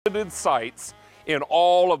limited sites in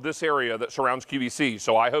all of this area that surrounds QVC.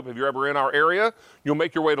 So I hope if you're ever in our area, you'll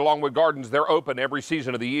make your way to Longwood Gardens. They're open every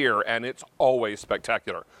season of the year, and it's always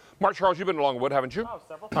spectacular. Mark Charles, you've been to Longwood, haven't you? Oh,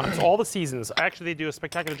 several times. All the seasons. Actually, they do a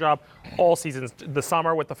spectacular job all seasons. The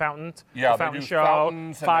summer with the fountains, yeah, the fountain they do show,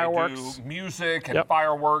 fountains, fireworks. and they do music and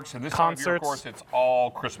fireworks. And this time of year, of course, it's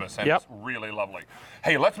all Christmas, and it's really lovely.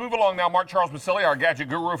 Hey, let's move along now. Mark Charles Basili, our gadget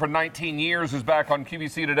guru for 19 years, is back on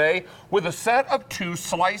QVC today with a set of 2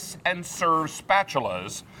 slice and serve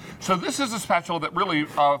spatulas. So this is a spatula that really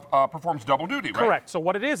performs double duty, right? Correct. So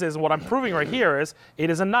what it is what I'm proving right here is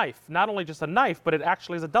it is a knife. Not only just a knife, but it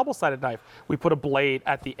actually is a double-sided knife. We put a blade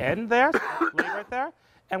at the end there, blade right there,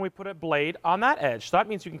 and we put a blade on that edge. So that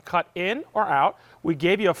means you can cut in or out. We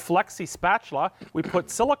gave you a flexi spatula. We put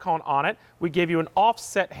silicone on it. We gave you an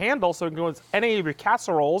offset handle so it can go with any of your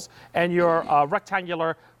casseroles and your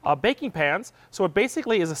rectangular baking pans. So it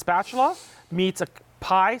basically is a spatula meets a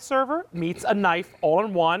pie server meets a knife all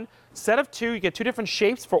in one. Set of 2, you get 2 different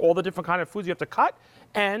shapes for all the different kind of foods you have to cut,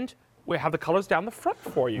 and we have the colors down the front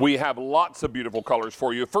for you. We have lots of beautiful colors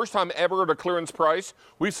for you. First time ever at a clearance price.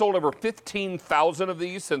 We've sold over 15,000 of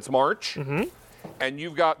these since March. And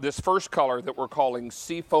you've got this first color that we're calling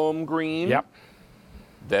seafoam green. Yep.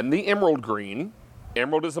 Then the emerald green.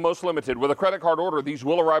 Emerald is the most limited. With a credit card order, these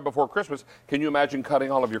will arrive before Christmas. Can you imagine cutting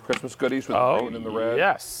all of your Christmas goodies with the green and the red?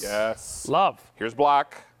 Yes. Yes. Love. Here's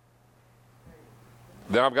black.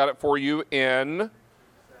 Then I've got it for you in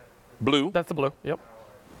blue. That's the blue. Yep.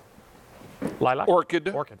 Lilac. Orchid,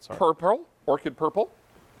 sorry. purple, orchid purple,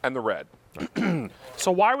 and the red.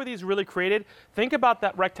 So why were these really created? Think about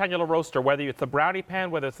that rectangular roaster, whether it's the brownie pan,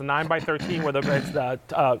 whether it's the 9x13, whether it's the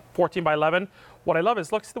 14x11. What I love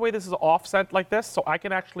is, look, see the way this is offset like this? So I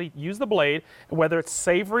can actually use the blade, and whether it's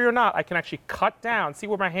savory or not, I can actually cut down. See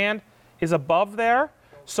where my hand is above there?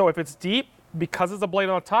 So if it's deep, because it's a blade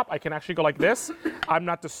on the top, I can actually go like this. I'm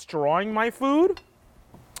not destroying my food,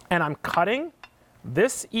 and I'm cutting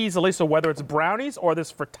this easily. So whether it's brownies or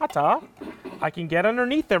this frittata, I can get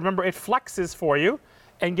underneath there. Remember, it flexes for you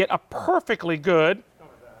and get a perfectly good,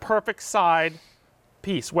 perfect side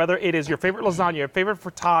piece, whether it is your favorite lasagna, your favorite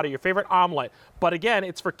frittata, your favorite omelet. But again,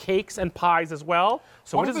 it's for cakes and pies as well.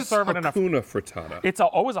 So what it is is serving enough. Hakuna frittata? It's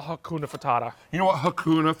always a Hakuna frittata. You know what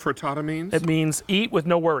Hakuna frittata means? It means eat with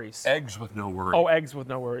no worries. Eggs with no worries. Oh, eggs with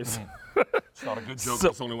no worries. It's not a good joke.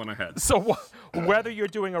 It's the only one I had. So whether you're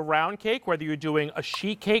doing a round cake, whether you're doing a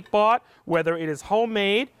sheet cake bought, whether it is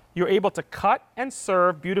homemade, you're able to cut and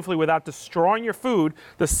serve beautifully without destroying your food.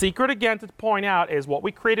 The secret, again, to point out is what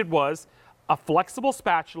we created was a flexible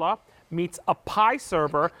spatula meets a pie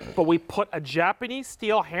server, but we put a Japanese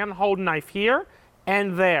steel hand-hold knife here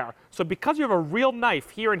and there. So because you have a real knife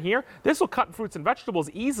here and here, this will cut fruits and vegetables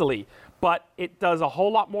easily, but it does a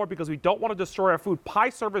whole lot more because we don't want to destroy our food. Pie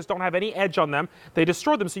servers don't have any edge on them. They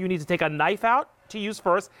destroy them, so you need to take a knife out to use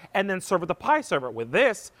first and then serve with the pie server. With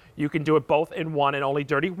this, you can do it both in one and only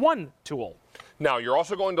dirty one tool. Now, you're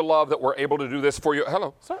also going to love that we're able to do this for you.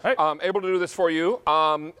 Hello. Sorry. Hey. Able to do this for you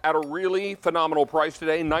at a really phenomenal price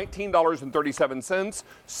today, $19.37,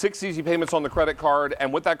 6 easy payments on the credit card.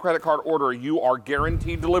 And with that credit card order, you are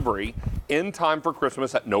guaranteed delivery in time for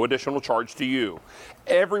Christmas at no additional charge to you.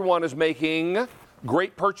 Everyone is making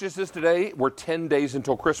great purchases today. We're 10 days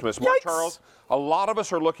until Christmas. Mark Charles, a lot of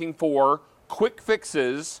us are looking for quick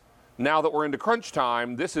fixes. Now that we're into crunch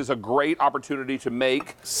time, this is a great opportunity to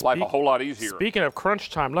make life a whole lot easier. Speaking of crunch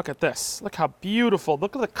time, look at this. Look how beautiful.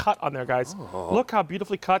 Look at the cut on there, guys. Look how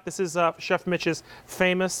beautifully cut. This is Chef Mitch's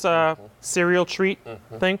famous cereal treat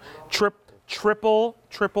thing. Triple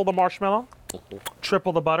the marshmallow,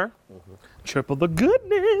 triple the butter, triple the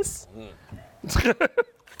goodness. Do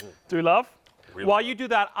you love? Really? While you do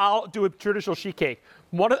that, I'll do a traditional sheet cake.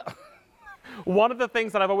 One of the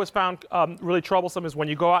things that I've always found really troublesome is when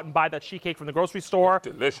you go out and buy that sheet cake from the grocery store.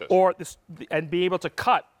 Delicious. And be able to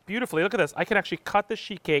cut beautifully. Look at this. I can actually cut the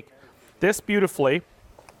sheet cake this beautifully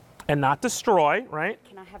and not destroy, right?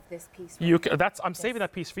 Can I have this piece? I'm saving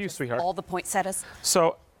that piece for you, sweetheart. All the poinsettias.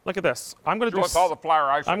 So look at this. I'm going to do all the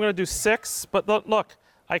flour icing. I'm going to do 6, but look,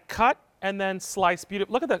 I cut and then slice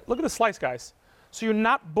beautifully. Look at that. Look at the slice, guys. So you're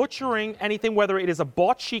not butchering anything, whether it is a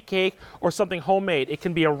bought sheet cake or something homemade. It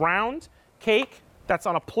can be a round cake that's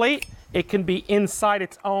on a plate. It can be inside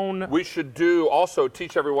its own. We should also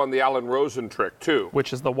teach everyone the Alan Rosen trick too.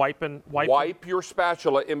 Which is the wipe. Wipe your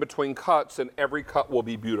spatula in between cuts, and every cut will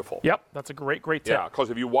be beautiful. Yep, that's a great tip. Yeah, because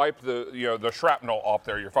if you wipe the shrapnel off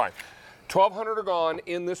there, you're fine. 1,200 are gone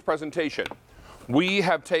in this presentation. We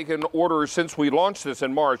have taken orders since we launched this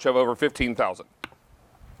in March of over 15,000.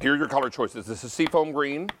 Here are your color choices. This is seafoam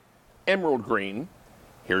green, emerald green.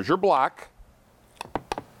 Here's your black.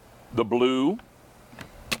 the blue,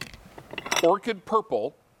 orchid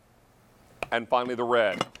purple, and finally the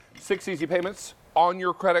red. 6 easy payments on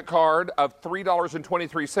your credit card of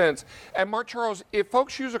 $3.23. And Mark Charles, if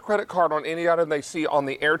folks use a credit card on any item they see on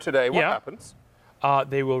the air today, what happens?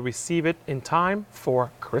 They will receive it in time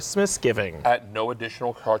for Christmas giving. At no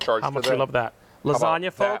additional charge to them. How much you love that.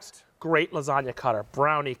 Lasagna, folks. that? Great lasagna cutter,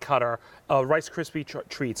 brownie cutter, Rice Krispie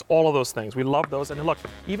treats, all of those things. We love those. And look,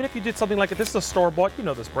 even if you did something like it, this is a store-bought, you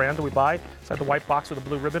know this brand that we buy. It's like the white box with a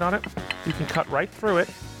blue ribbon on it. You can cut right through it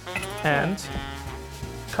and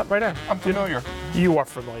cut right in. I'm familiar. You are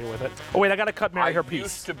familiar with it. Oh, wait, I got to cut Mary her piece. I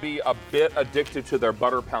used to be a bit addicted to their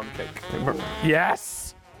butter pound cake.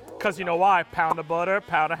 Yes. Because you know why? Pound of butter,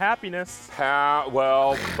 pound of happiness.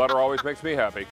 Well, butter always makes me happy.